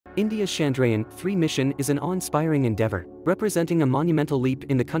India's Chandrayaan-3 mission is an awe-inspiring endeavor, representing a monumental leap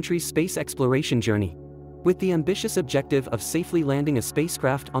in the country's space exploration journey. With the ambitious objective of safely landing a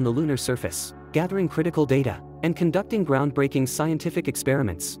spacecraft on the lunar surface, gathering critical data, and conducting groundbreaking scientific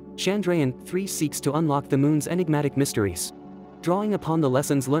experiments, Chandrayaan-3 seeks to unlock the moon's enigmatic mysteries. Drawing upon the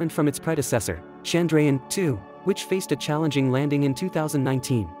lessons learned from its predecessor, Chandrayaan-2, which faced a challenging landing in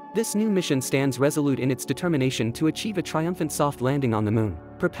 2019, this new mission stands resolute in its determination to achieve a triumphant soft landing on the moon,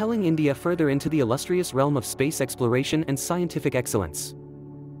 propelling India further into the illustrious realm of space exploration and scientific excellence.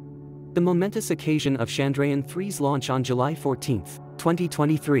 The momentous occasion of Chandrayaan-3's launch on July 14,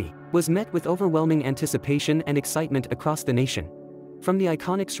 2023, was met with overwhelming anticipation and excitement across the nation. From the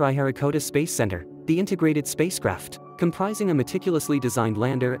iconic Sriharikota Space Center, the integrated spacecraft, comprising a meticulously designed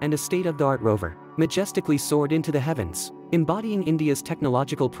lander and a state-of-the-art rover, majestically soared into the heavens, embodying India's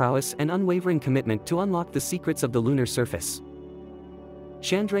technological prowess and unwavering commitment to unlock the secrets of the lunar surface.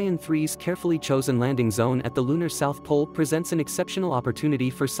 Chandrayaan-3's carefully chosen landing zone at the lunar South Pole presents an exceptional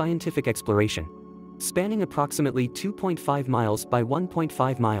opportunity for scientific exploration. Spanning approximately 2.5 miles by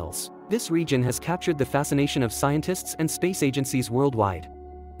 1.5 miles, this region has captured the fascination of scientists and space agencies worldwide.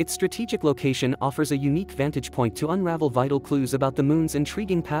 Its strategic location offers a unique vantage point to unravel vital clues about the moon's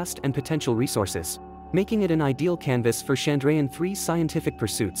intriguing past and potential resources, making it an ideal canvas for Chandrayaan-3's scientific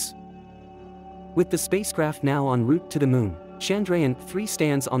pursuits. With the spacecraft now en route to the moon, Chandrayaan-3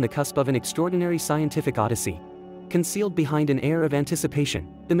 stands on the cusp of an extraordinary scientific odyssey. Concealed behind an air of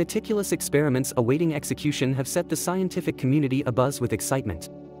anticipation, the meticulous experiments awaiting execution have set the scientific community abuzz with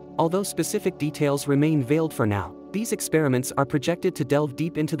excitement. Although specific details remain veiled for now, these experiments are projected to delve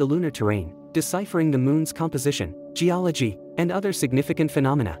deep into the lunar terrain, deciphering the moon's composition, geology, and other significant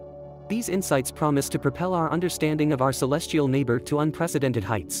phenomena. These insights promise to propel our understanding of our celestial neighbor to unprecedented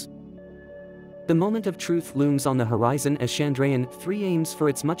heights. The moment of truth looms on the horizon as Chandrayaan-3 aims for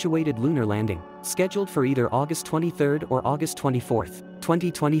its much-awaited lunar landing, scheduled for either August 23 or August 24,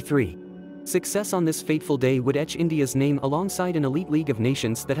 2023. Success on this fateful day would etch India's name alongside an elite league of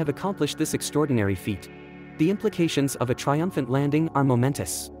nations that have accomplished this extraordinary feat. The implications of a triumphant landing are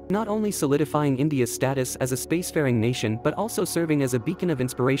momentous, not only solidifying India's status as a spacefaring nation but also serving as a beacon of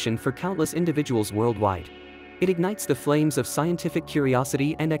inspiration for countless individuals worldwide. It ignites the flames of scientific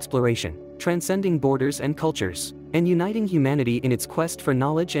curiosity and exploration, transcending borders and cultures, and uniting humanity in its quest for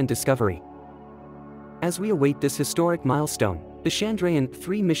knowledge and discovery. As we await this historic milestone, the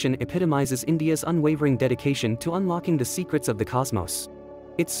Chandrayaan-3 mission epitomizes India's unwavering dedication to unlocking the secrets of the cosmos.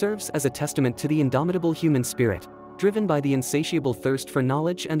 It serves as a testament to the indomitable human spirit, driven by the insatiable thirst for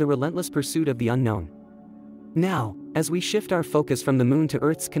knowledge and the relentless pursuit of the unknown. Now, as we shift our focus from the moon to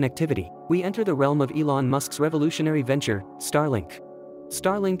Earth's connectivity, we enter the realm of Elon Musk's revolutionary venture, Starlink.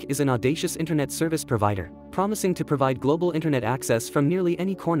 Starlink is an audacious internet service provider, promising to provide global internet access from nearly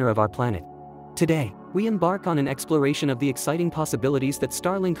any corner of our planet. Today, we embark on an exploration of the exciting possibilities that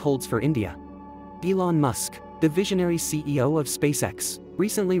Starlink holds for India. Elon Musk, the visionary CEO of SpaceX,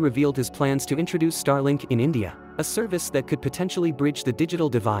 recently revealed his plans to introduce Starlink in India, a service that could potentially bridge the digital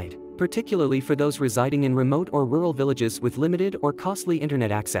divide, particularly for those residing in remote or rural villages with limited or costly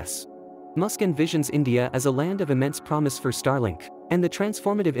internet access. Musk envisions India as a land of immense promise for Starlink, and the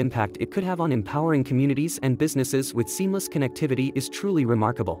transformative impact it could have on empowering communities and businesses with seamless connectivity is truly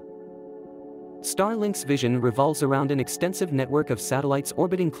remarkable. Starlink's vision revolves around an extensive network of satellites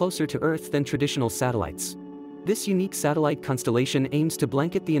orbiting closer to Earth than traditional satellites. This unique satellite constellation aims to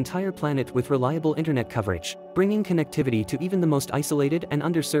blanket the entire planet with reliable internet coverage, bringing connectivity to even the most isolated and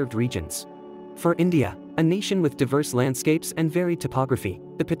underserved regions. For India, a nation with diverse landscapes and varied topography,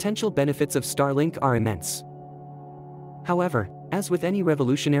 the potential benefits of Starlink are immense. However, as with any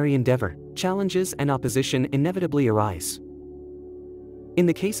revolutionary endeavor, challenges and opposition inevitably arise. In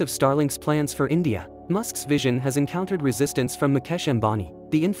the case of Starlink's plans for India, Musk's vision has encountered resistance from Mukesh Ambani,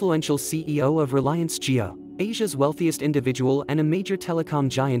 the influential CEO of Reliance Jio, Asia's wealthiest individual and a major telecom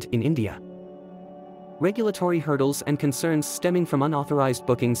giant in India. Regulatory hurdles and concerns stemming from unauthorized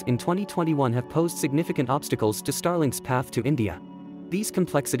bookings in 2021 have posed significant obstacles to Starlink's path to India. These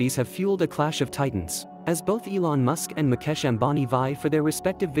complexities have fueled a clash of titans, as both Elon Musk and Mukesh Ambani vie for their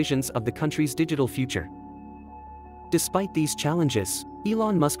respective visions of the country's digital future. Despite these challenges,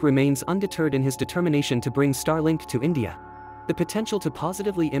 Elon Musk remains undeterred in his determination to bring Starlink to India. The potential to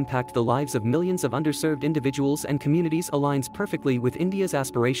positively impact the lives of millions of underserved individuals and communities aligns perfectly with India's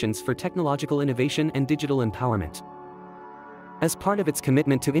aspirations for technological innovation and digital empowerment. As part of its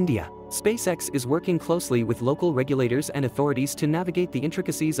commitment to India, SpaceX is working closely with local regulators and authorities to navigate the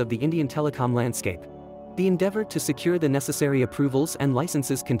intricacies of the Indian telecom landscape. The endeavor to secure the necessary approvals and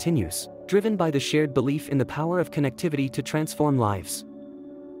licenses continues, driven by the shared belief in the power of connectivity to transform lives.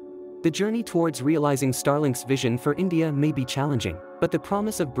 The journey towards realizing Starlink's vision for India may be challenging, but the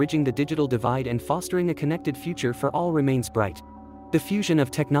promise of bridging the digital divide and fostering a connected future for all remains bright. The fusion of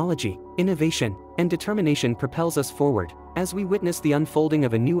technology, innovation, and determination propels us forward, as we witness the unfolding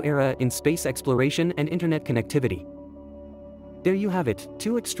of a new era in space exploration and internet connectivity. There you have it,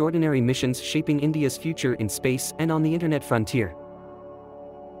 2 extraordinary missions shaping India's future in space and on the internet frontier.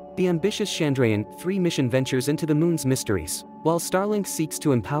 The ambitious Chandrayaan-3 mission ventures into the moon's mysteries, while Starlink seeks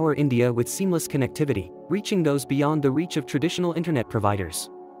to empower India with seamless connectivity, reaching those beyond the reach of traditional internet providers.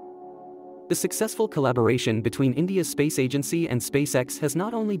 The successful collaboration between India's space agency and SpaceX has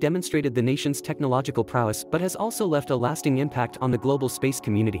not only demonstrated the nation's technological prowess but has also left a lasting impact on the global space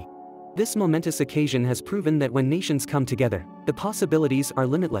community. This momentous occasion has proven that when nations come together, the possibilities are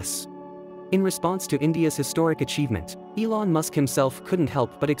limitless. In response to India's historic achievement, Elon Musk himself couldn't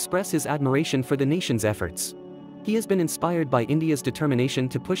help but express his admiration for the nation's efforts. He has been inspired by India's determination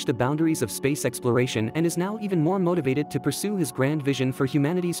to push the boundaries of space exploration and is now even more motivated to pursue his grand vision for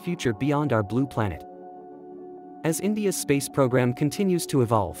humanity's future beyond our blue planet. As India's space program continues to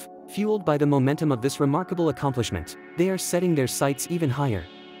evolve, fueled by the momentum of this remarkable accomplishment, they are setting their sights even higher.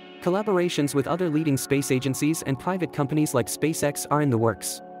 Collaborations with other leading space agencies and private companies like SpaceX are in the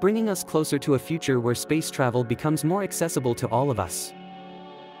works, bringing us closer to a future where space travel becomes more accessible to all of us.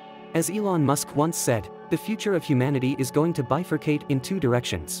 As Elon Musk once said, the future of humanity is going to bifurcate in 2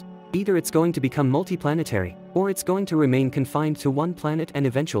 directions. Either it's going to become multiplanetary, or it's going to remain confined to one planet, and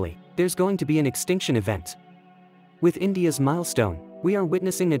eventually, there's going to be an extinction event. With India's milestone, we are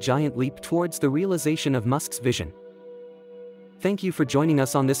witnessing a giant leap towards the realization of Musk's vision. Thank you for joining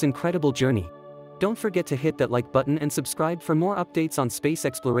us on this incredible journey. Don't forget to hit that like button and subscribe for more updates on space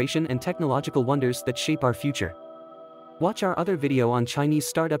exploration and technological wonders that shape our future. Watch our other video on Chinese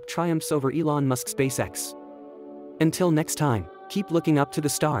startup triumphs over Elon Musk SpaceX. Until next time, keep looking up to the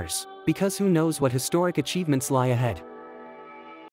stars, because who knows what historic achievements lie ahead.